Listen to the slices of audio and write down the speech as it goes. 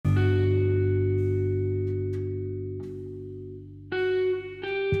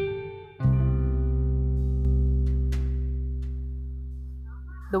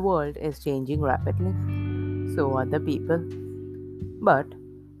The world is changing rapidly, so are the people. But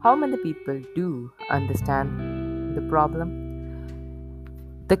how many people do understand the problem?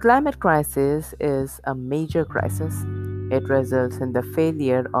 The climate crisis is a major crisis. It results in the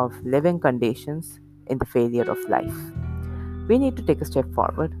failure of living conditions, in the failure of life. We need to take a step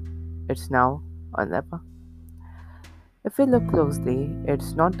forward. It's now or never. If we look closely,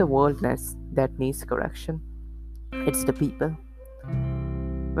 it's not the worldness that needs correction, it's the people.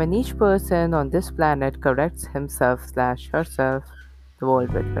 When each person on this planet corrects himself/herself, the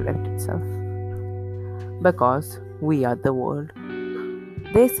world will correct itself. Because we are the world.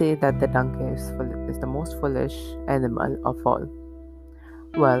 They say that the donkey is the most foolish animal of all.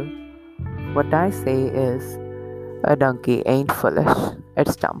 Well, what I say is a donkey ain't foolish,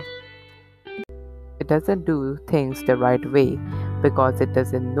 it's dumb. It doesn't do things the right way because it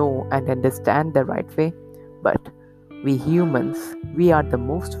doesn't know and understand the right way. But we humans, we are the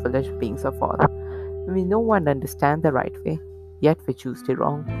most foolish beings of all. We know and understand the right way, yet we choose the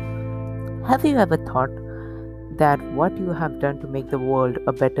wrong. Have you ever thought that what you have done to make the world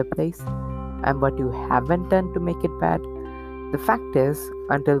a better place and what you haven't done to make it bad? The fact is,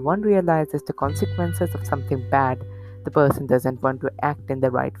 until one realizes the consequences of something bad, the person doesn't want to act in the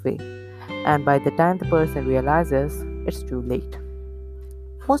right way. And by the time the person realizes, it's too late.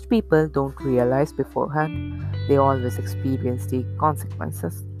 Most people don't realize beforehand, they always experience the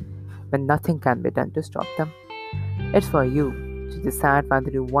consequences when nothing can be done to stop them. It's for you to decide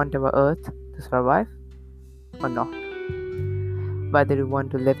whether you want our earth to survive or not. Whether you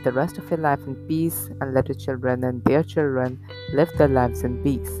want to live the rest of your life in peace and let your children and their children live their lives in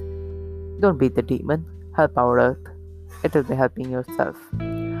peace. Don't be the demon, help our earth. It will be helping yourself.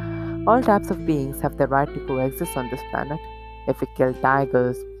 All types of beings have the right to coexist on this planet. If we kill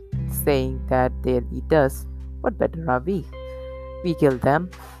tigers, saying that they'll eat us, what better are we? We kill them,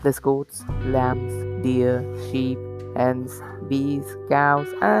 these goats, lambs, deer, sheep, hens, bees, cows,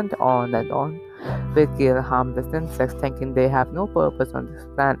 and on and on. We kill harmless insects thinking they have no purpose on this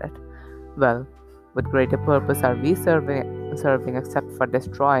planet. Well, what greater purpose are we serving except for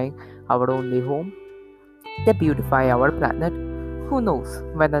destroying our only home? They beautify our planet. Who knows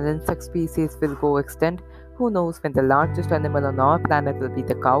when an insect species will go extinct? Who knows when the largest animal on our planet will be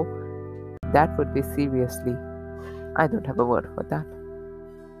the cow? That would be seriously. I don't have a word for that.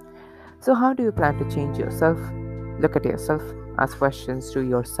 So, how do you plan to change yourself? Look at yourself, ask questions to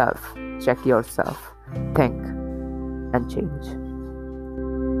yourself, check yourself, think, and change.